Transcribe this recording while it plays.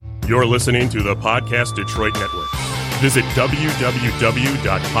You're listening to the Podcast Detroit Network. Visit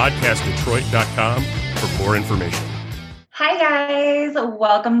www.podcastdetroit.com for more information. Hi, guys.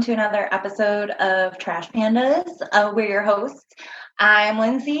 Welcome to another episode of Trash Pandas. We're your hosts. I'm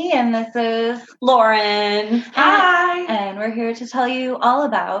Lindsay, and this is Lauren. Hi. And we're here to tell you all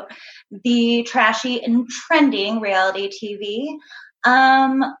about the trashy and trending reality TV.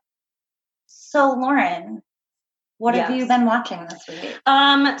 So, Lauren, what have you been watching this week?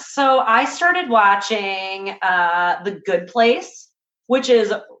 So I started watching The Good Place, which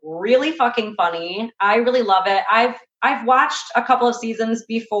is really fucking funny. I really love it. I've watched a couple of seasons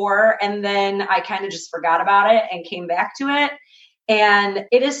before, and then I kind of just forgot about it and came back to it. And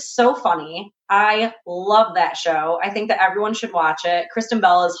it is so funny. I love that show. I think that everyone should watch it. Kristen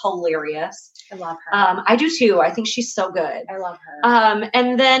Bell is hilarious. I love her. I do too. I think she's so good. I love her.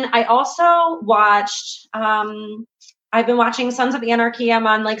 And then I also watched, I've been watching Sons of Anarchy. I'm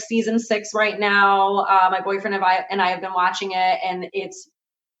on like season 6 right now. My boyfriend and I have been watching it, and it's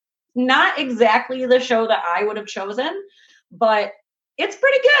not exactly the show that I would have chosen, but it's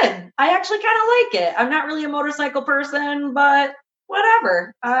pretty good. I actually kind of like it. I'm not really a motorcycle person, but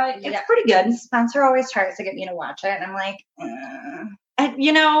whatever. It's pretty good. Spencer always tries to get me to watch it, and I'm like, and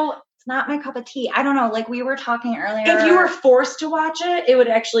it's not my cup of tea. I don't know. Like we were talking earlier. If you were forced to watch it, it would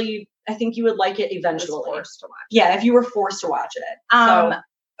actually, I think you would like it eventually. Forced to watch. Yeah, if you were forced to watch it.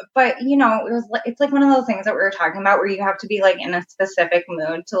 But it's like one of those things that we were talking about where you have to be like in a specific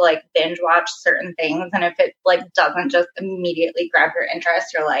mood to like binge watch certain things, and if it like doesn't just immediately grab your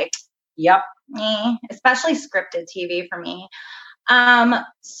interest, you're like, yep. Especially scripted TV for me.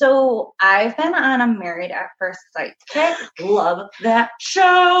 So I've been on a Married at First Sight kick. Love that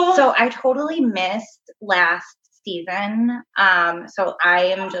show. So I totally missed last season. So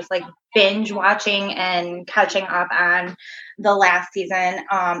I am just like binge watching and catching up on the last season.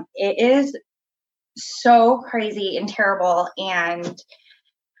 It is so crazy and terrible. And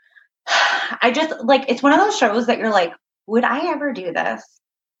I just like, it's one of those shows that you're like, would I ever do this?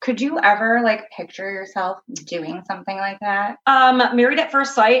 Could you ever like picture yourself doing something like that? Married at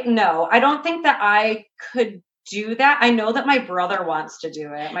First Sight? No, I don't think that I could do that. I know that my brother wants to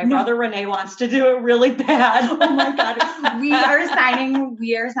do it. My brother Renee wants to do it really bad. Oh my God. We are signing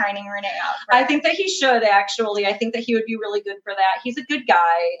Renee up. I think that he should actually. I think that he would be really good for that. He's a good guy.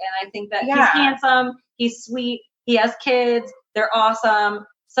 And I think that he's handsome. He's sweet. He has kids. They're awesome.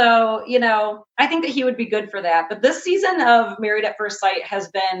 So, I think that he would be good for that. But this season of Married at First Sight has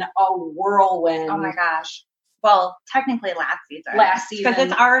been a whirlwind. Oh my gosh. Well, technically last season. Because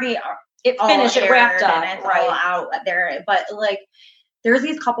it's already it finished, it wrapped up. And it's all out there. But like there's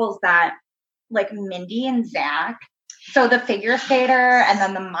these couples that like Mindy and Zach. So the figure skater and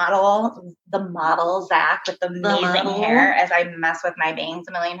then the model Zach with the amazing hair, as I mess with my bangs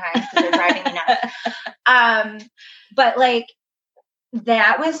a million times because they're driving me nuts. But like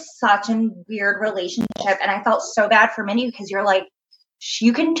that was such a weird relationship. And I felt so bad for Mindy because you're like,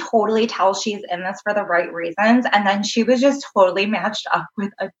 you can totally tell she's in this for the right reasons. And then she was just totally matched up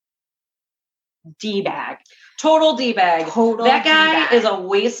with a D-bag. Total D-bag. That guy D-bag. is a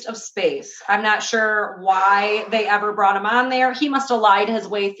waste of space. I'm not sure why they ever brought him on there. He must have lied his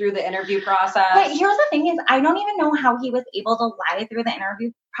way through the interview process. But here's the thing is, I don't even know how he was able to lie through the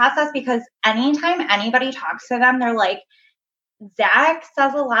interview process because anytime anybody talks to them, they're like, Zach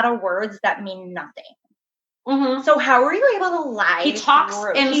says a lot of words that mean nothing. Mm-hmm. So how are you able to lie? He talks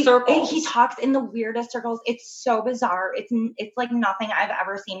in circles. He talks in the weirdest circles. It's so bizarre. It's like nothing I've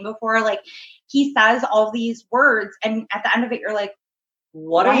ever seen before. Like he says all these words, and at the end of it, you're like,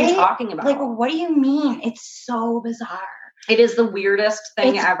 "What are you talking about? Like, what do you mean?" It's so bizarre. It is the weirdest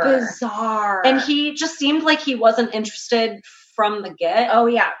thing ever. Bizarre. And he just seemed like he wasn't interested from the get. Oh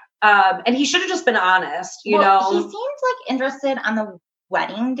yeah. And he should have just been honest, you know. He seems like interested on the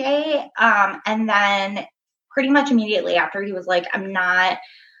wedding day. And then pretty much immediately after he was like, I'm not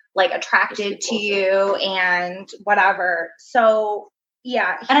like attracted to you and whatever. So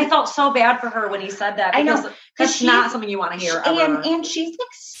yeah. And I felt so bad for her when he said that. I know. That's not something you want to hear ever. And she's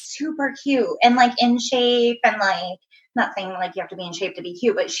like super cute and like in shape and like, not saying like you have to be in shape to be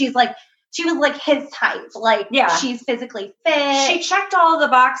cute, but she was like his type. Like, she's physically fit. She checked all the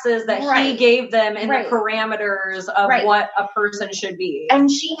boxes that he gave them in the parameters of what a person should be. And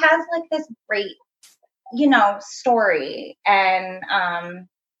she has like this great, story. And,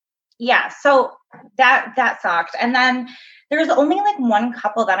 so that sucked. And then there's only like one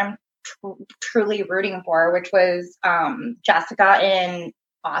couple that I'm truly rooting for, which was, Jessica and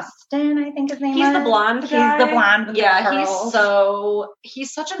Austin, I think his name He's is. the blonde guy. He's the blonde with the curls.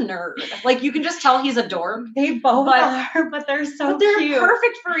 He's such a nerd. Like, you can just tell he's a dork. They both are, but they're so cute.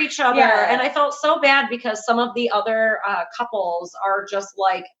 Perfect for each other. Yeah. And I felt so bad because some of the other couples are just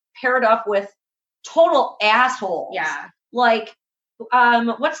like paired up with total assholes. Yeah. Like,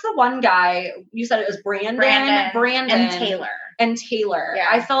 what's the one guy? You said it was Brandon and Taylor. Yeah.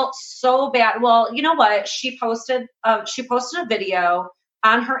 I felt so bad. Well, you know what? She posted a video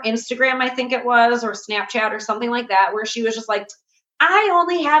on her Instagram, I think it was, or Snapchat or something like that, where she was just like, I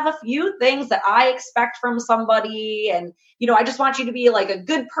only have a few things that I expect from somebody. And, you know, I just want you to be like a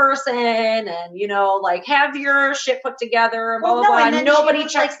good person and, you know, like have your shit put together and blah, blah, blah. And nobody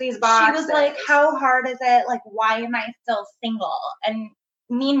checks these boxes. She was like, how hard is it? Like, why am I still single? And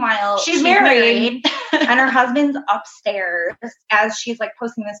meanwhile, she's married and her husband's upstairs as she's like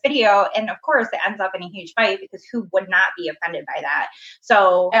posting this video. And of course it ends up in a huge fight because who would not be offended by that?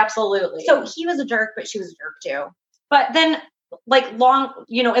 So absolutely. So he was a jerk, but she was a jerk too. But then like in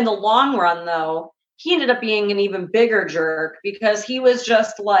the long run though, he ended up being an even bigger jerk because he was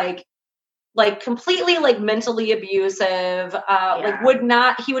just like completely like mentally abusive,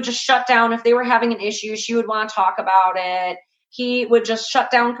 he would just shut down if they were having an issue. She would want to talk about it. He would just shut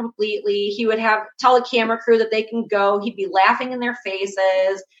down completely. He would tell a camera crew that they can go. He'd be laughing in their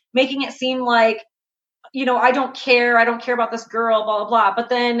faces, making it seem like, you know, I don't care about this girl, blah, blah, blah. But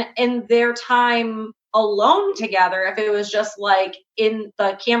then in their time alone together, if it was just like in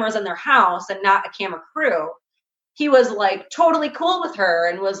the cameras in their house and not a camera crew, he was like totally cool with her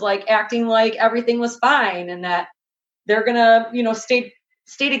and was like acting like everything was fine and that they're gonna, you know, stay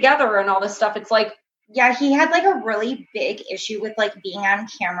together and all this stuff. It's like, yeah, he had like a really big issue with like being on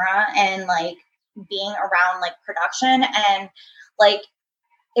camera and like being around like production. And like,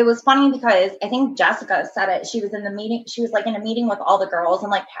 it was funny because I think Jessica said it. She was in the meeting. She was like in a meeting with all the girls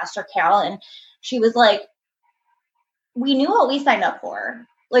and like Pastor Cal. And she was like, we knew what we signed up for.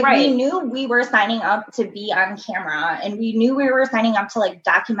 Like, right. We knew we were signing up to be on camera and we knew we were signing up to like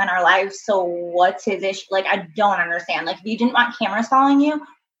document our lives. So what's his issue? Like, I don't understand. Like, if you didn't want cameras following you,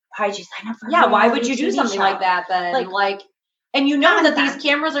 why'd you sign up for? Yeah, why would you do something like that then? Like, and you know that these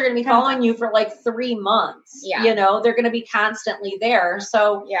cameras are going to be following you for like 3 months. Yeah, you know they're going to be constantly there.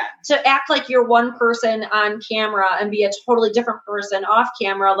 So yeah, to act like you're one person on camera and be a totally different person off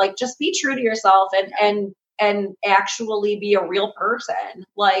camera, like just be true to yourself and actually be a real person.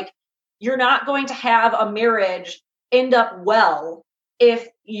 Like, you're not going to have a marriage end up well if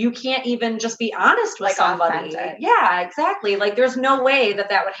you can't even just be honest with somebody. Authentic. Yeah, exactly. Like, there's no way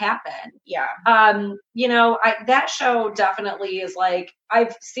that would happen. Yeah. You know, that show definitely is like,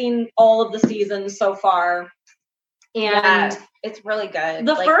 I've seen all of the seasons so far. And it's really good. In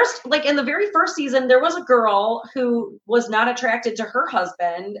the very first season, there was a girl who was not attracted to her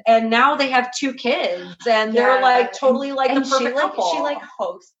husband, and now they have 2 kids, and they're like totally like the perfect couple. She like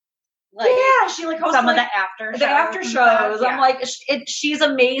hosts. She like hosts some of the after shows. I'm like, she's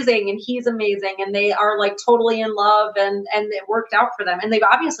amazing and he's amazing, and they are like totally in love, and it worked out for them, and they've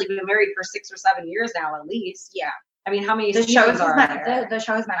obviously been married for 6 or 7 years now at least. Yeah. I mean, how many seasons are there? The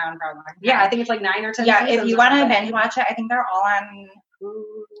show has been on for a long time. Yeah, I think it's like 9 or 10 Yeah, seasons. if you want to binge watch it, I think they're all on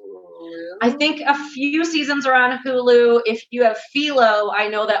Hulu. I think a few seasons are on Hulu. If you have Philo, I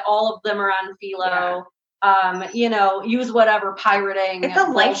know that all of them are on Philo. Yeah. You know, use whatever pirating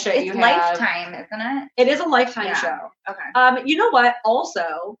bullshit you have. Lifetime, isn't it? It is a Lifetime show. Okay. You know what?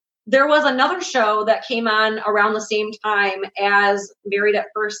 Also, there was another show that came on around the same time as Married at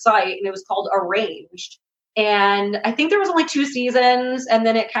First Sight, and it was called Arranged. And I think there was only 2 seasons, and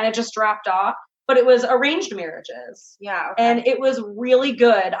then it kind of just dropped off. But it was arranged marriages. Yeah. Okay. And it was really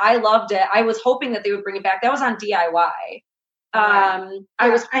good. I loved it. I was hoping that they would bring it back. That was on DIY. I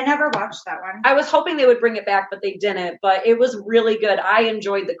never watched that one. I was hoping they would bring it back, but they didn't. But it was really good. I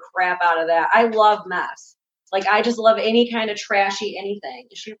enjoyed the crap out of that. I love mess. Like, I just love any kind of trashy anything.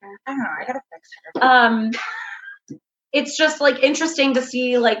 I don't know. I gotta fix her. It's just like interesting to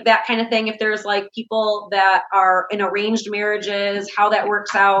see like that kind of thing. If there's like people that are in arranged marriages, how that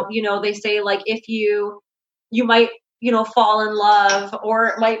works out. You know, they say like if you might, you know, fall in love, or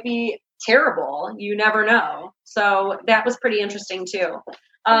it might be terrible. You never know. So that was pretty interesting too.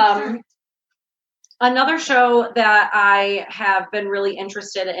 Another show that I have been really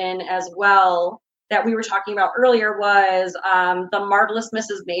interested in as well that we were talking about earlier was The Marvelous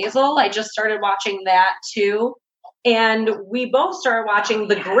Mrs. Maisel. I just started watching that too. And we both started watching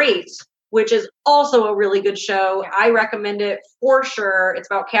The Great, which is also a really good show. I recommend it for sure. It's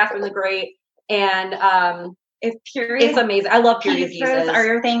about Catherine the Great. And it's amazing. I love period pieces. Are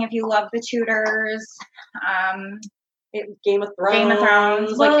your thing if you love the Tudors. Game of Thrones. Game of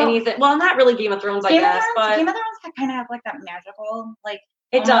Thrones. Like Well, anything. Well, not really Game of Thrones, I guess, but Game of Thrones kind of have like that magical, like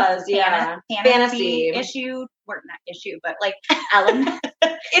it does, fantasy issue, or not issue, but like element.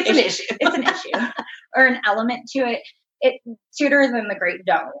 It's an issue. It's an issue, or an element to it. Tudors and the Great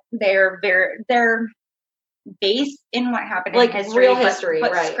don't. They're based in what happened like in history, real history,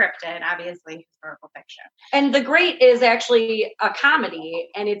 but right? Scripted, obviously historical fiction. And The Great is actually a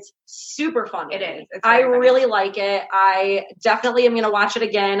comedy, and it's super funny. It is. It's I very funny. really like it. I definitely am going to watch it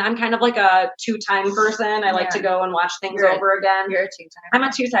again. I'm kind of like a 2-time person. I like to go and watch things over again. You're a 2-timer. I'm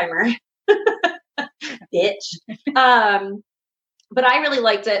a 2-timer. Bitch. But I really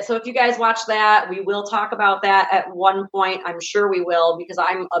liked it. So if you guys watch that, we will talk about that at one point. I'm sure we will, because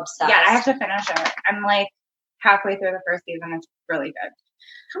I'm obsessed. Yeah, I have to finish it. I'm like halfway through the first season. It's really good.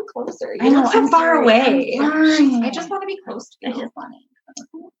 Come closer. I know, look so I'm far sorry. away. I'm sorry. I just want to be close to you. I just want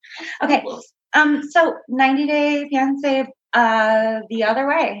to. Okay. So 90 Day Fiancé, the other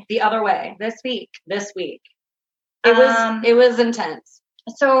way. The other way. This week. It was intense.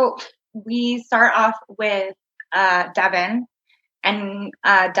 So we start off with Devin, and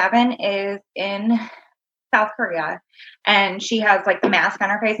Devin is in South Korea, and she has like the mask on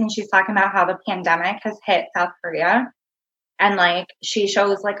her face, and she's talking about how the pandemic has hit South Korea. And like she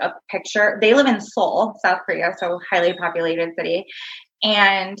shows like a picture. They live in Seoul, South Korea, so highly populated city.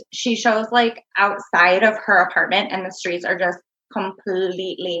 And she shows like outside of her apartment, and the streets are just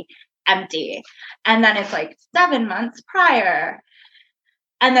completely empty. And then it's like 7 months prior.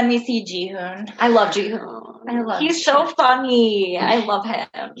 And then we see Jihoon. I love Jihoon. He's so funny. I love him.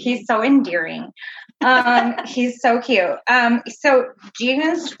 He's so endearing. He's so cute. So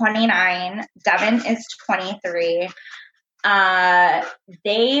Jihoon's 29. Devin is 23.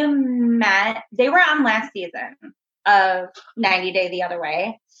 They were on last season of 90 Day the Other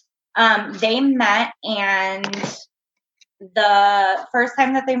Way. They met, and the first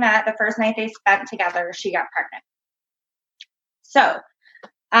time that they met, the first night they spent together, she got pregnant. So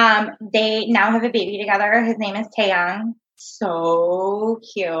they now have a baby together. His name is Taeyang. So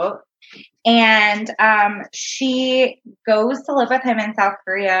cute. And she goes to live with him in South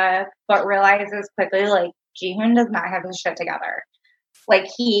Korea, but realizes quickly, like, Jihoon does not have his shit together. Like,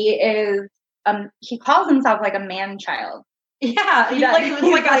 he calls himself like a man-child. Yeah, he's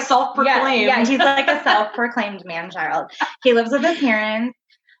like a self-proclaimed. Yeah, he's like a self-proclaimed man-child. He lives with his parents,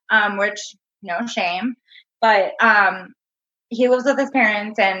 which, no shame. But he lives with his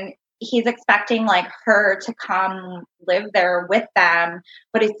parents, and he's expecting like her to come live there with them,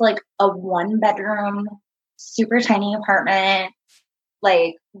 but it's like a 1-bedroom, super tiny apartment,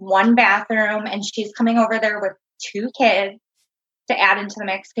 like 1 bathroom, and she's coming over there with 2 kids to add into the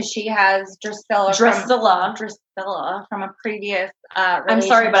mix because she has Drusilla from a previous relationship. I'm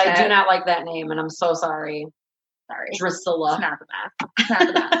sorry, but I do not like that name, and I'm so sorry. Sorry. Drusilla. It's not the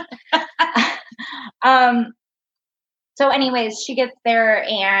best. So anyways, she gets there,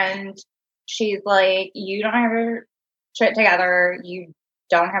 and she's like, you don't have your shit together. You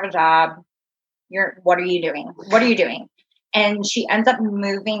don't have a job. What are you doing? And she ends up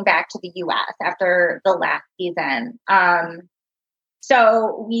moving back to the U.S. after the last season.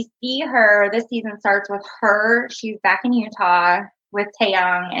 So we see her, this season starts with her. She's back in Utah with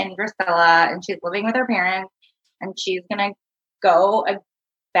Taeyang and Drusilla, and she's living with her parents, and she's going to go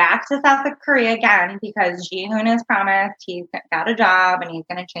back to South Korea again because Jihoon has promised he's got a job and he's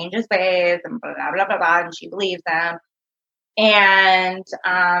going to change his ways and blah, blah, blah, blah, blah, and she believes him. And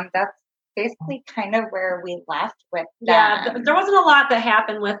that's basically kind of where we left with them. Yeah, there wasn't a lot that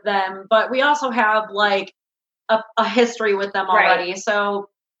happened with them, but we also have like a history with them already. Right. So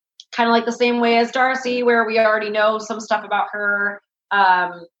kind of like the same way as Darcy, where we already know some stuff about her.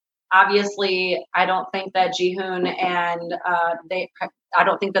 Obviously, I don't think that Jihoon and I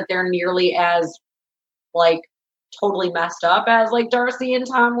don't think that they're nearly as like totally messed up as like Darcy and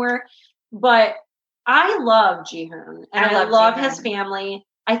Tom were. But I love Jihoon, and I love his family.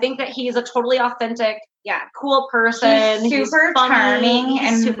 I think that he's a totally authentic, cool person. He's super charming.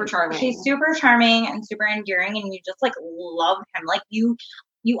 He's super charming. He's super charming and super endearing, and you just like love him. Like you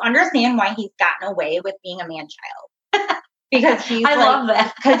understand why he's gotten away with being a man-child. Because I love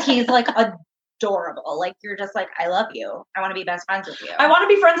that. Because he's like adorable. Like you're just like, I love you. I want to be best friends with you. I want to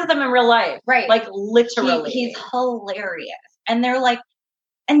be friends with him in real life. Right. Like literally. He's hilarious. And they're like,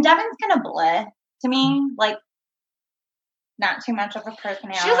 and Devin's kind of bleh to me. Like Not too much of a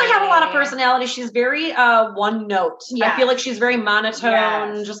personality. She doesn't have a lot of personality. She's very one note. Yeah. I feel like she's very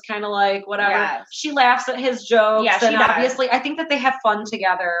monotone, just kind of like whatever. Yes. She laughs at his jokes. Yeah, she and does. obviously I think that they have fun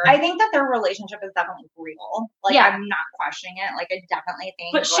together. I think that their relationship is definitely real. Like, Yeah. I'm not questioning it. Like, I definitely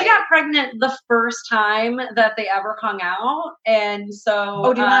think. But she like, got pregnant the first time that they ever hung out. And so.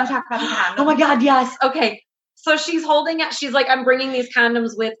 Oh, do you want to talk about the condom? Oh my God, yes. Okay. So she's holding it. She's like, I'm bringing these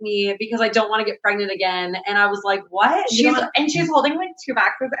condoms with me because I don't want to get pregnant again. And I was like, what? She's holding like 2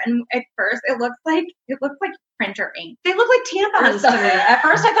 boxes, and at first it looks like printer ink. They look like tampons to me. At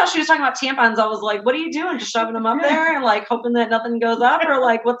first I thought she was talking about tampons. I was like, what are you doing? Just shoving them up there and like hoping that nothing goes up, or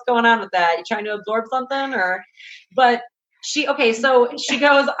like what's going on with that? You trying to absorb something but so she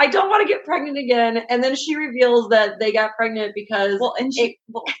goes, I don't want to get pregnant again. And then she reveals that they got pregnant because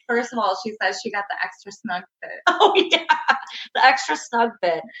First of all, she says she got the extra snug fit. Oh yeah, the extra snug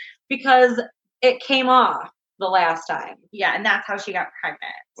fit because it came off the last time. Yeah, and that's how she got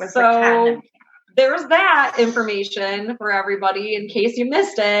pregnant. So there's that information for everybody in case you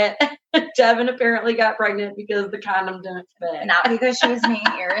missed it. Devin apparently got pregnant because the condom didn't fit. Not because she was being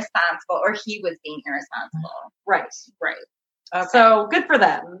irresponsible or he was being irresponsible. Right. Okay. So good for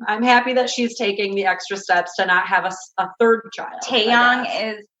them. I'm happy that she's taking the extra steps to not have a third child. Taeyong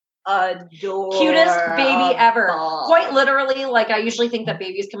is adorable. Cutest baby ever. Quite literally, like I usually think that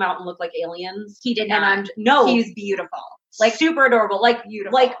babies come out and look like aliens. He did not. And he's beautiful. Like super adorable. Like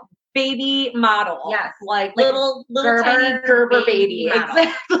beautiful. Like baby model. Yes. Like little Gerber, tiny Gerber baby.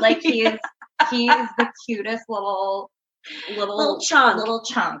 Exactly. Like he's the cutest little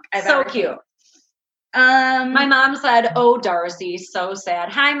chunk. I've so ever cute. seen. My mom said, "Oh, Darcy, so sad."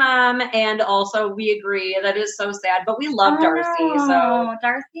 Hi, Mom. And also, we agree that is so sad, but we love Darcy. So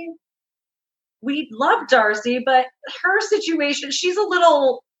Darcy, we love Darcy, but her situation, she's a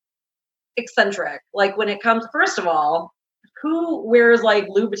little eccentric. Like when it comes, first of all, who wears like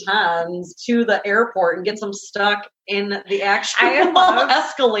Louboutins to the airport and gets them stuck in the actual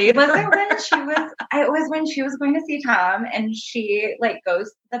escalator? It was when she was going to see Tom, and she like goes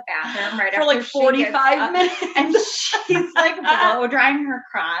to the bathroom right for after like 45 minutes, and she's like blow drying her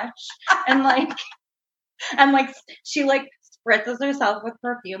crotch, and she like spritzes herself with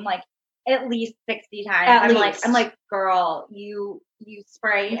perfume like at least 60 times. I'm like, girl, you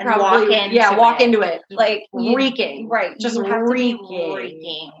spray and walk into it like reeking, right? Just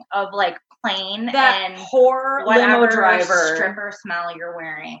reeking of like plain that and poor limo driver stripper smell you're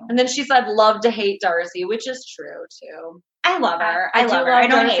wearing. And then she said, "Love to hate Darcy," which is true too. I love her. I love her. I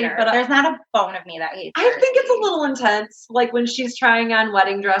don't hate her, but there's not a bone of me that hates her. I think it's a little intense, like when she's trying on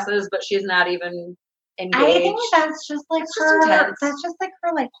wedding dresses, but she's not even engaged. I think that's just like her. Intense. That's just like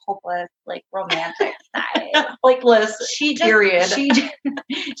her, like hopeless, like romantic side. Hopeless. She just, period. She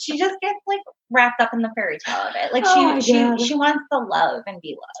just gets like wrapped up in the fairy tale of it. Like she wants to love and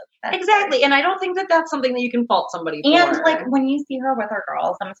be loved. That's exactly, and I don't think that that's something that you can fault somebody for. And like when you see her with her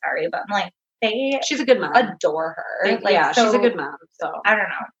girls, I'm sorry, but I'm like, she's a good mom. Adore her. She's a good mom. So I don't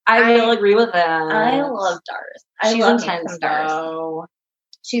know. I will agree with that. I love Darcy. She's intense though.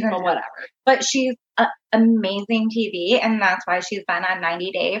 She's intense. Whatever. But she's amazing TV, and that's why she's been on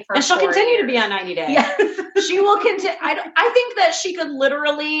 90 Day for. And she'll 4 continue years. to be on 90 Day. Yes. She will continue. I think that she could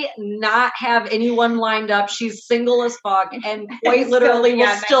literally not have anyone lined up. She's single as fuck, and quite literally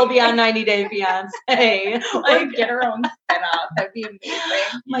will still be on 90 Day Fiancé. Like get her own spin-off. That'd be amazing.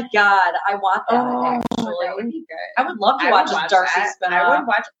 Oh my God, I want that. Actually, that would be good. I would love to watch a Darcy spin-off. I would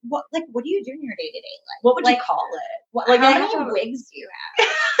watch. What do you do in your day-to-day life? What would you call it? Like how many wigs do you have?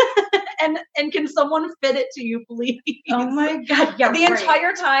 and can someone fit it to you, please? Oh my God! Yeah, the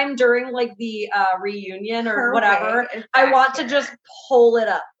entire time during like the reunion or whatever, I want to just pull it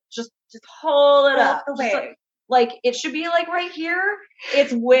up. Just pull it up. Like it should be like right here.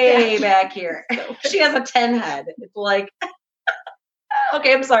 It's way back here. She has a 10 head. It's like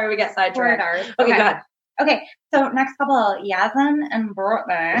okay. I'm sorry, we got sidetracked. Okay, go ahead. Okay, so next couple, Yazan and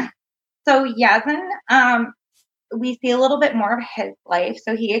Brittany. So Yazan, we see a little bit more of his life.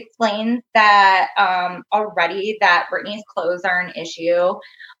 So he explains that already that Brittany's clothes are an issue.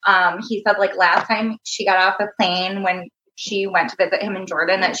 He said like last time she got off the plane when she went to visit him in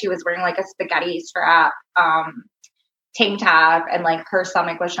Jordan that she was wearing like a spaghetti strap tank top and like her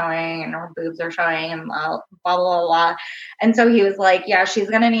stomach was showing and her boobs are showing and blah, blah, blah, blah. And so he was like, yeah, she's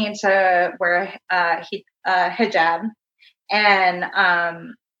going to need to wear hijab.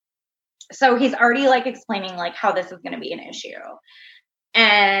 And so he's already like explaining like how this is going to be an issue.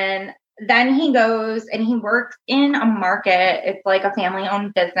 And then he goes and he works in a market. It's like a family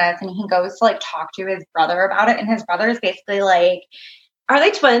owned business. And he goes to like talk to his brother about it. And his brother is basically like, are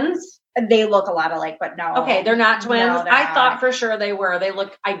they twins? They look a lot alike, but no. Okay, they're not twins. No, they're I not. thought for sure they were. They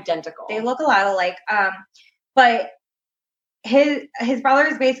look identical. They look a lot alike. But his brother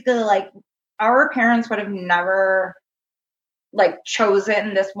is basically like, our parents would have never like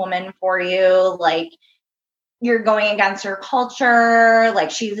chosen this woman for you. Like, you're going against her culture.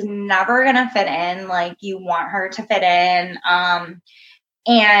 Like, she's never gonna fit in. Like, you want her to fit in.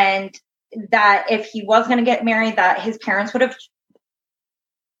 And that if he was gonna get married, that his parents would have.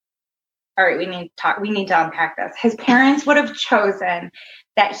 All right, we need to unpack this. His parents would have chosen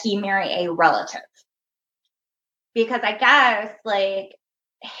that he marry a relative. Because I guess, like,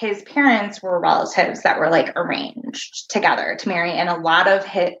 his parents were relatives that were, like, arranged together to marry. And a lot of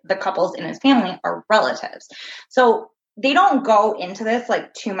the couples in his family are relatives. So they don't go into this,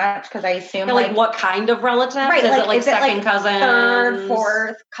 like, too much because I assume, like, what kind of relative? Right, is it, like, second cousin? Third,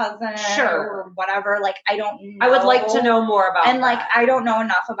 fourth cousin? Sure. Or whatever. Like, I don't know. I would like to know more about And, that. like, I don't know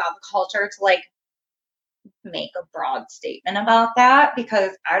enough about the culture to, like, make a broad statement about that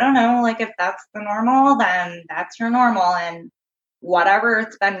because I don't know, like, if that's the normal, then that's your normal, and whatever,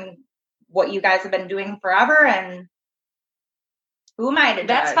 it's been what you guys have been doing forever, and who am I to judge?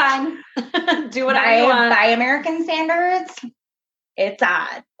 That's fine. Do whatever you want. By American standards, it's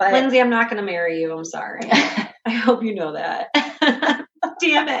odd. But Lindsay, I'm not going to marry you. I'm sorry. I hope you know that.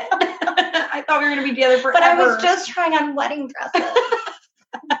 Damn it. I thought we were going to be together forever. But I was just trying on wedding dresses.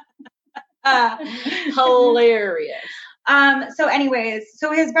 Hilarious. So anyways,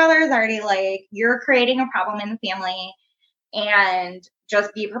 so his brother is already like, you're creating a problem in the family, and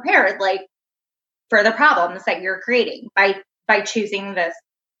just be prepared, like, for the problems that you're creating by choosing this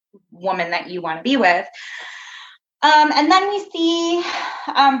woman that you want to be with. And then we see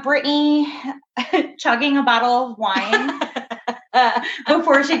Brittany chugging a bottle of wine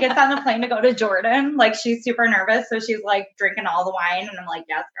before she gets on the plane to go to Jordan. Like, she's super nervous, so she's like drinking all the wine, and I'm like,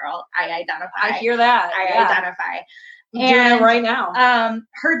 yes, girl, I identify. I hear that. I identify. I'm doing it right now.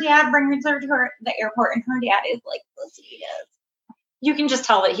 Her dad brings her to the airport, and her dad is like the sweetest. You can just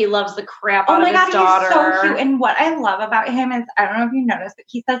tell that he loves the crap out of his daughter. Oh my God, he's so cute. And what I love about him is, I don't know if you noticed, but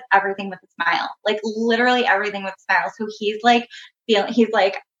he says everything with a smile. Like, literally everything with a smile. So he's like,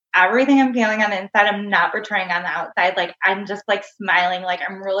 everything I'm feeling on the inside, I'm not portraying on the outside. Like, I'm just like smiling. Like,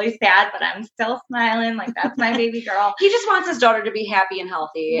 I'm really sad, but I'm still smiling. Like, that's my baby girl. He just wants his daughter to be happy and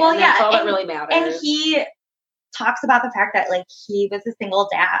healthy. Well, and yeah. That's all that really matters. And he talks about the fact that, like, he was a single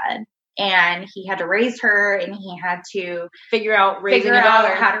dad. And he had to raise her, and he had to figure out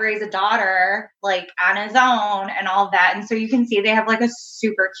how to raise a daughter, like, on his own and all of that. And so you can see they have, like, a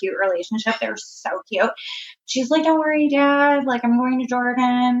super cute relationship. They're so cute. She's like, don't worry, Dad. Like, I'm going to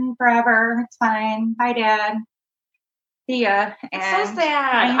Jordan forever. It's fine. Bye, Dad. See ya. And so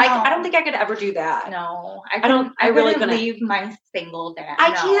sad. I don't think I could ever do that. No, I really couldn't couldn't leave my single dad.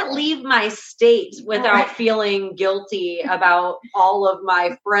 I can't leave my state without feeling guilty about all of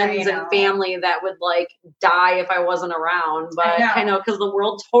my friends and family that would, like, die if I wasn't around. But I know, because the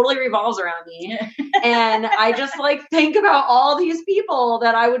world totally revolves around me. And I just, like, think about all these people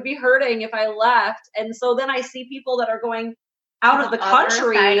that I would be hurting if I left. And so then I see people that are going out of the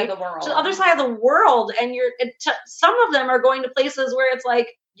country to the other side of the world, and some of them are going to places where it's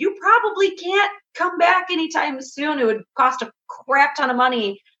like, you probably can't come back anytime soon. It would cost a crap ton of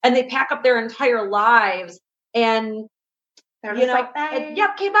money, and they pack up their entire lives, and they're just like, bye. Yep,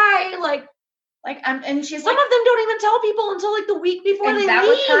 okay, bye. And she's some of them don't even tell people until, like, the week before they that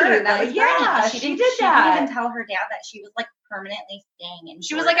leave. Was her. That was yeah, she did that. She that. didn't even tell her dad that she was, like, permanently staying in.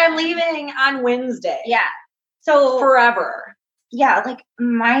 She was like, I'm leaving on Wednesday. Yeah, so forever. Yeah, like,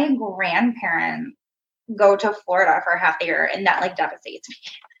 my grandparents go to Florida for half the year, and that, like, devastates me.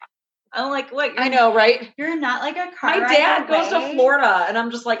 I'm like, what? I know, right? You're not, like, a car. My dad goes to Florida, and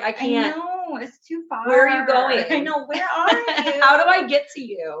I'm just like, I can't. I know, it's too far. Where are you going? I know, where are you? How do I get to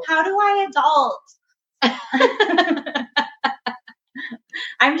you? How do I adult?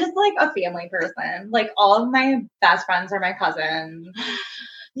 I'm just, like, a family person. Like, all of my best friends are my cousins.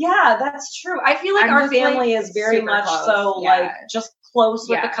 Yeah, that's true. I feel like our family is very much close. So like just close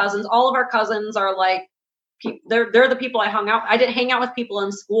with the cousins. All of our cousins are like, they're the people I hung out. I didn't hang out with people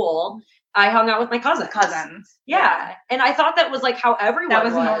in school. I hung out with my cousins. Yeah. And I thought that was like how everyone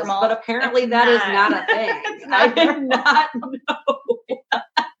was normal. But apparently that is not a thing. I did not know.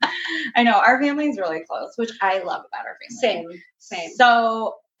 I know. Our family is really close, which I love about our family. Same.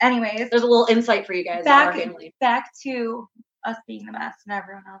 So anyways. There's a little insight for you guys about our family. Back to us being the best and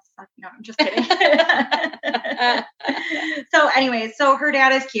everyone else. No, I'm just kidding. So anyways, so her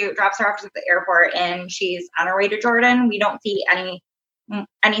dad is cute, drops her off at the airport, and she's on her way to Jordan. We don't see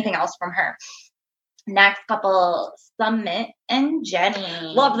anything else from her. Next couple, Sumit and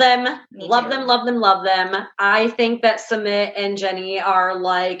Jenny. Love them. Me Love too. them, love them, love them. I think that Sumit and Jenny are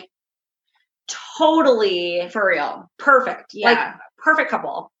like totally For real. perfect. Yeah. Like perfect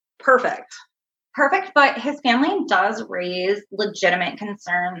couple. Perfect. Perfect, but his family does raise legitimate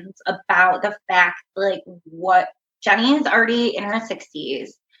concerns about the fact, like, what Jenny is already in her 60s.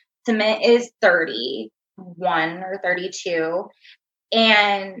 Sumit is 31 or 32.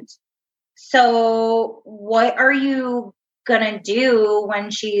 And so what are you going to do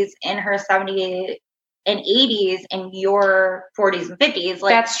when she's in her 70s and 80s and your 40s and 50s?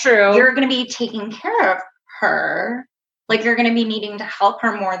 Like, That's true. You're going to be taking care of her. Like, you're going to be needing to help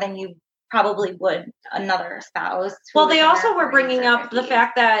her more than you probably would another spouse. Well, they also were bringing up the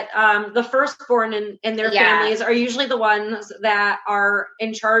fact that the firstborn in their families are usually the ones that are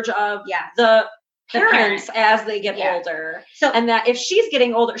in charge of the parents as they get older. So, and that if she's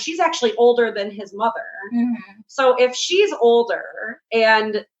getting older, she's actually older than his mother. Mm-hmm. So if she's older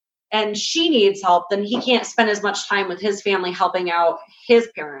and she needs help, then he can't spend as much time with his family helping out his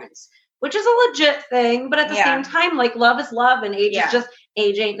parents, which is a legit thing. But at the same time, like, love is love and age is just,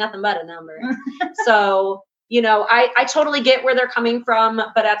 age ain't nothing but a number. So, you know, I totally get where they're coming from,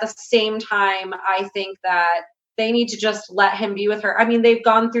 but at the same time, I think that they need to just let him be with her. I mean, they've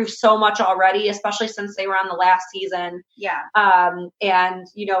gone through so much already, especially since they were on the last season. Yeah. And,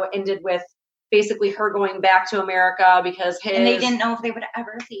 you know, ended with basically her going back to America because and they didn't know if they would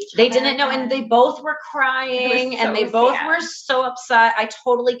ever see each other. They didn't know. And they both were crying and they both were so upset. I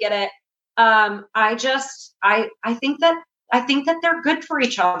totally get it. I think that they're good for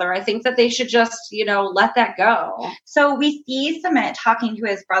each other. I think that they should just, you know, let that go. So we see Sumit talking to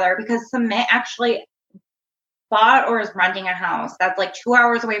his brother because Sumit actually bought or is renting a house that's like 2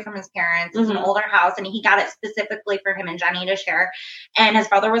 hours away from his parents. It's an older house, and he got it specifically for him and Jenny to share. And his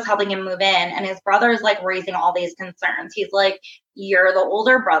brother was helping him move in, and his brother is like raising all these concerns. He's like, you're the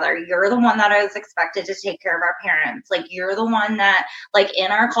older brother. You're the one that is expected to take care of our parents. Like, you're the one that, like,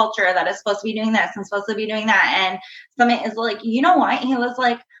 in our culture that is supposed to be doing this and supposed to be doing that. And Sumit is like, you know what? He was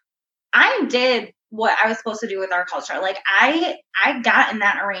like, I did what I was supposed to do with our culture. Like, I got in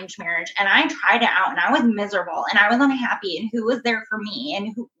that arranged marriage and I tried it out and I was miserable and I was unhappy, and who was there for me,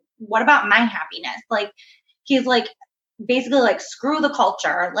 and what about my happiness? Like, he's like, basically like, screw the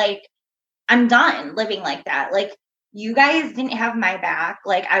culture. Like, I'm done living like that. Like, you guys didn't have my back.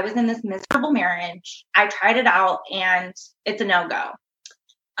 Like, I was in this miserable marriage. I tried it out and it's a no-go.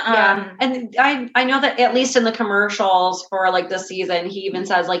 And I know that at least in the commercials for like this season, he even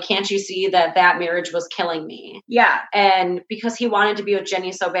says, like, can't you see that marriage was killing me? Yeah. And because he wanted to be with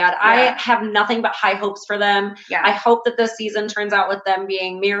Jenny so bad, I have nothing but high hopes for them. Yeah. I hope that this season turns out with them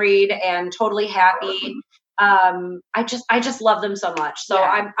being married and totally happy. I just love them so much. So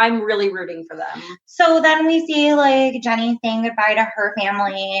I'm really rooting for them. So then we see like Jenny saying goodbye to her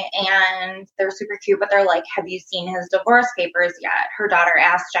family, and they're super cute, but they're like, have you seen his divorce papers yet? Her daughter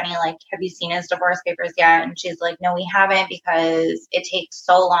asked Jenny, like, have you seen his divorce papers yet? And she's like, no, we haven't, because it takes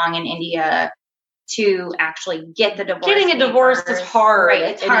so long in India to actually get the divorce. Getting a divorce is hard. Right.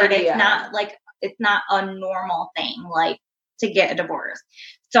 It's hard. India. It's not a normal thing, like, to get a divorce.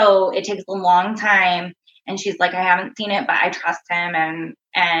 So it takes a long time. And she's like, I haven't seen it, but I trust him.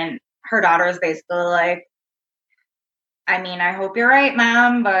 And her daughter is basically like, I mean, I hope you're right,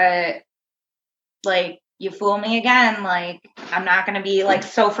 Mom, but like, you fool me again. Like, I'm not going to be like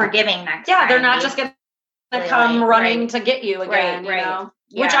so forgiving next time. Yeah, they're not just going to come running to get you again, you know?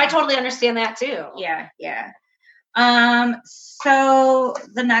 Yeah. Which I totally understand that too. Yeah, yeah. So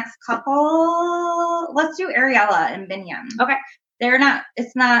the next couple, let's do Ariella and Binyam. Okay.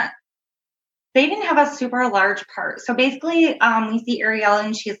 They didn't have a super large part. So basically, we see Ariella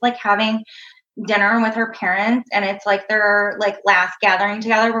and she's like having dinner with her parents, and it's like their like last gathering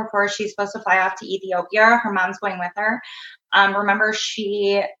together before she's supposed to fly off to Ethiopia. Her mom's going with her. Remember,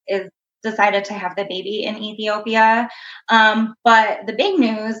 she is decided to have the baby in Ethiopia. But the big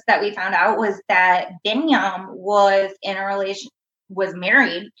news that we found out was that Binyam was was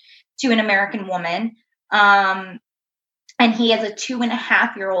married to an American woman. And he has a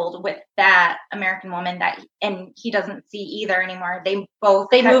 2.5-year-old with that American woman and he doesn't see either anymore. They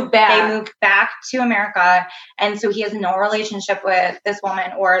moved back to America. And so he has no relationship with this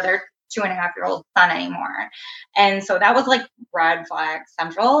woman or their 2.5-year-old son anymore. And so that was like red flag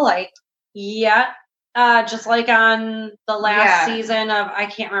central. Like, just like on the last season of, I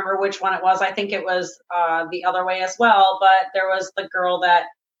can't remember which one it was. I think it was the other way as well. But there was the girl that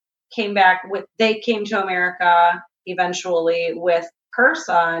came back they came to America eventually with her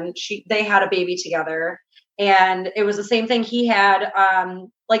son. They had a baby together, and it was the same thing. He had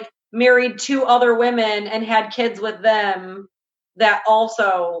like married 2 other women and had kids with them that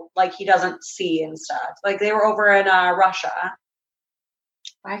also like he doesn't see and stuff. Like they were over in Russia.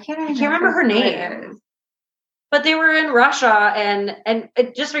 Why can't I can't remember her name. But they were in Russia, and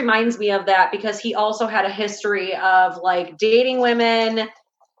it just reminds me of that because he also had a history of like dating women,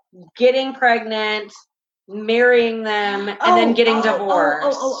 getting pregnant, marrying them, and then getting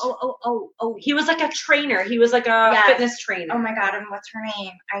divorced. He was like a trainer. He was like a fitness trainer. Oh my God, and what's her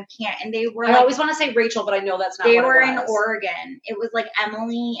name? I can't. And they were I always want to say Rachel, but I know that's not they what were it was. in Oregon. It was like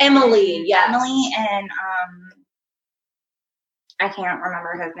Emily, yes. Emily and I can't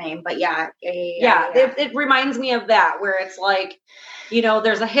remember his name, but yeah. It reminds me of that, where it's like, you know,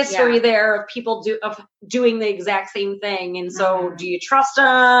 there's a history there of people doing the exact same thing. And so do you trust him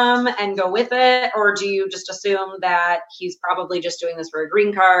and go with it? Or do you just assume that he's probably just doing this for a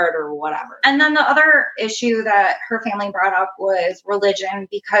green card or whatever? And then the other issue that her family brought up was religion,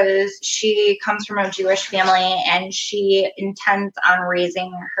 because she comes from a Jewish family and she intends on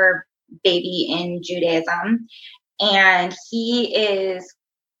raising her baby in Judaism. And he is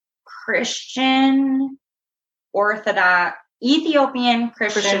Christian Orthodox, Ethiopian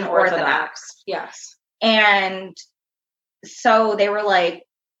Christian Orthodox. Yes. And so they were like,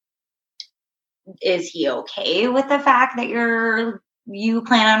 is he okay with the fact that you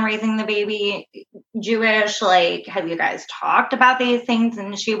plan on raising the baby Jewish? Like, have you guys talked about these things?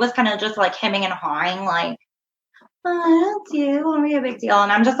 And she was kind of just like hemming and hawing, like, I don't see it won't be a big deal.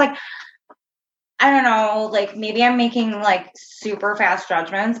 And I'm just like, I don't know, like maybe I'm making like super fast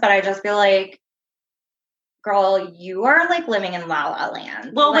judgments, but I just feel like, girl, you are like living in La La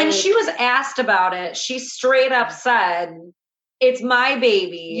Land. Well, when she was asked about it, she straight up said, it's my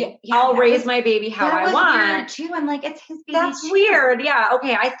baby. I'll raise my baby how I want. Too. I'm like, it's his baby. That's weird. Yeah.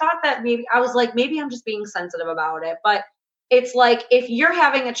 Okay. I thought that I was like, maybe I'm just being sensitive about it, but it's like, if you're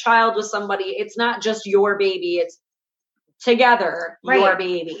having a child with somebody, it's not just your baby. It's together, your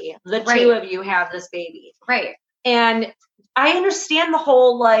baby. The two of you have this baby. Right. And I understand the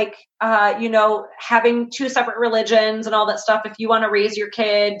whole, like, having 2 separate religions and all that stuff. If you want to raise your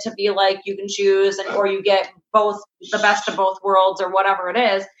kid to be like, you can choose, or you get both, the best of both worlds, or whatever it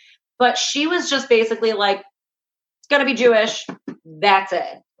is. But she was just basically like, it's going to be Jewish. That's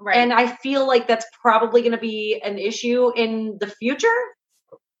it. Right. And I feel like that's probably going to be an issue in the future.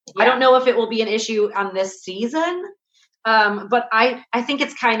 Yeah. I don't know if it will be an issue on this season. But I think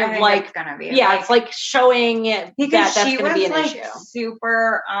it's kind of like, it's gonna be, it's like showing that's going to be an issue.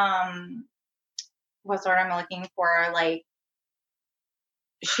 Super, what's the word I'm looking for? Like,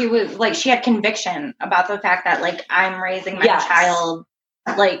 she was like, she had conviction about the fact that like, I'm raising my child,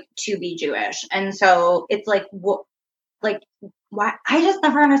 like, to be Jewish. And so it's like, why? I just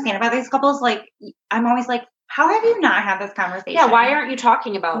never understand about these couples. Like, I'm always like, how have you not had this conversation? Yeah, why aren't you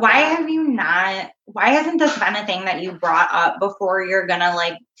talking about that? Why hasn't this been a thing that you brought up before you're gonna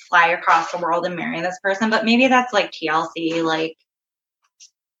like fly across the world and marry this person? But maybe that's like TLC, like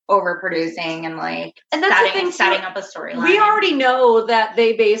overproducing and like setting up a storyline. We already know that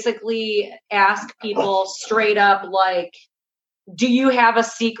they basically ask people straight up, like, do you have a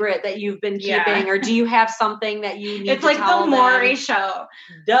secret that you've been keeping, or do you have something that you need to tell them? It's like the Maury show.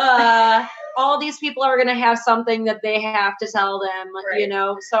 Duh. All these people are going to have something that they have to tell them, you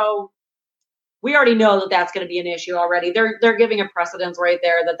know? So we already know that that's going to be an issue already. They're giving a precedence right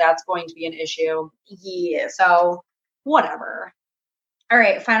there that that's going to be an issue. Yeah. So whatever. All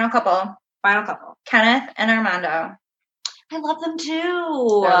right. Final couple. Kenneth and Armando. I love them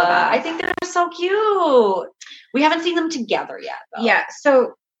too. I think they're so cute. We haven't seen them together yet, though. Yeah.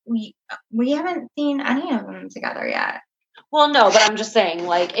 So we haven't seen any of them together yet. Well, no, but I'm just saying,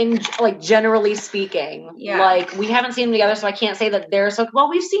 like, generally speaking, like, we haven't seen them together, so I can't say that they're so. Well,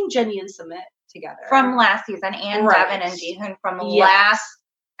 we've seen Jenny and Sumit together from last season, and Devin and Jihoon from last.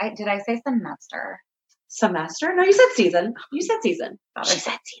 Did I say semester? Semester? No, you said season. You said season. She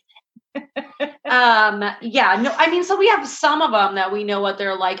said season. No, I mean, so we have some of them that we know what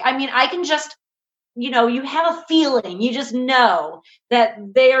they're like. I mean, I can just, you have a feeling, you just know that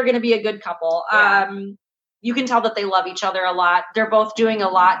they are going to be a good couple. Yeah. You can tell that they love each other a lot. They're both doing a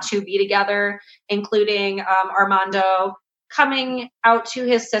lot to be together, including Armando coming out to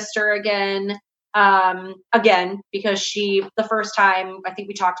his sister again, because the first time, I think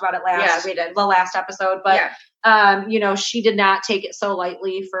we talked about it the last episode, but, she did not take it so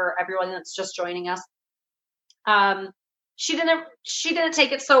lightly. For everyone that's just joining us. She didn't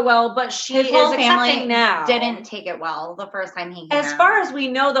take it so well, but his whole family now didn't take it well the first time he came As far as we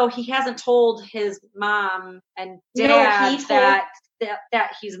know, though, he hasn't told his mom and dad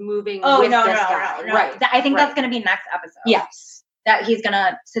that he's moving with this guy. No. Right. I think that's going to be next episode. Yes. that he's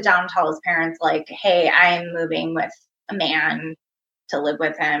gonna sit down and tell his parents, like, hey, I'm moving with a man to live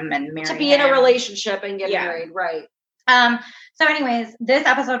with him and marry to be him. in a relationship and get married, right? So anyways, this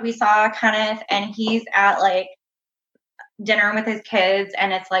episode we saw Kenneth, and he's at like dinner with his kids,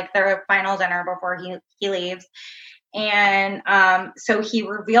 and it's like their final dinner before he leaves. And so he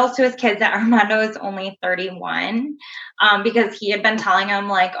reveals to his kids that Armando is only 31, because he had been telling him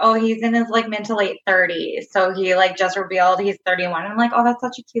like, oh, he's in his like mid to late 30s. So he like just revealed he's 31. And I'm like, oh, that's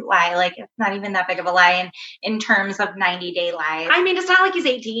such a cute lie. Like, it's not even that big of a lie in terms of 90-day lies. I mean, it's not like he's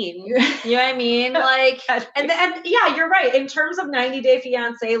 18. You know what I mean? Like, and yeah, you're right. In terms of 90-day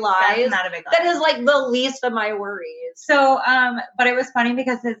fiance lies, that's not a big lie. That is like the least of my worries. So, but it was funny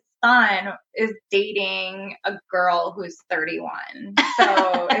because his son is dating a girl who's 31.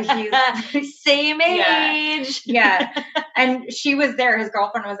 So he's same age. Yeah. And she was there, his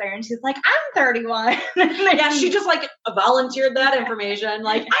girlfriend was there, and she's like, I'm 31. Yeah, she just like volunteered that information.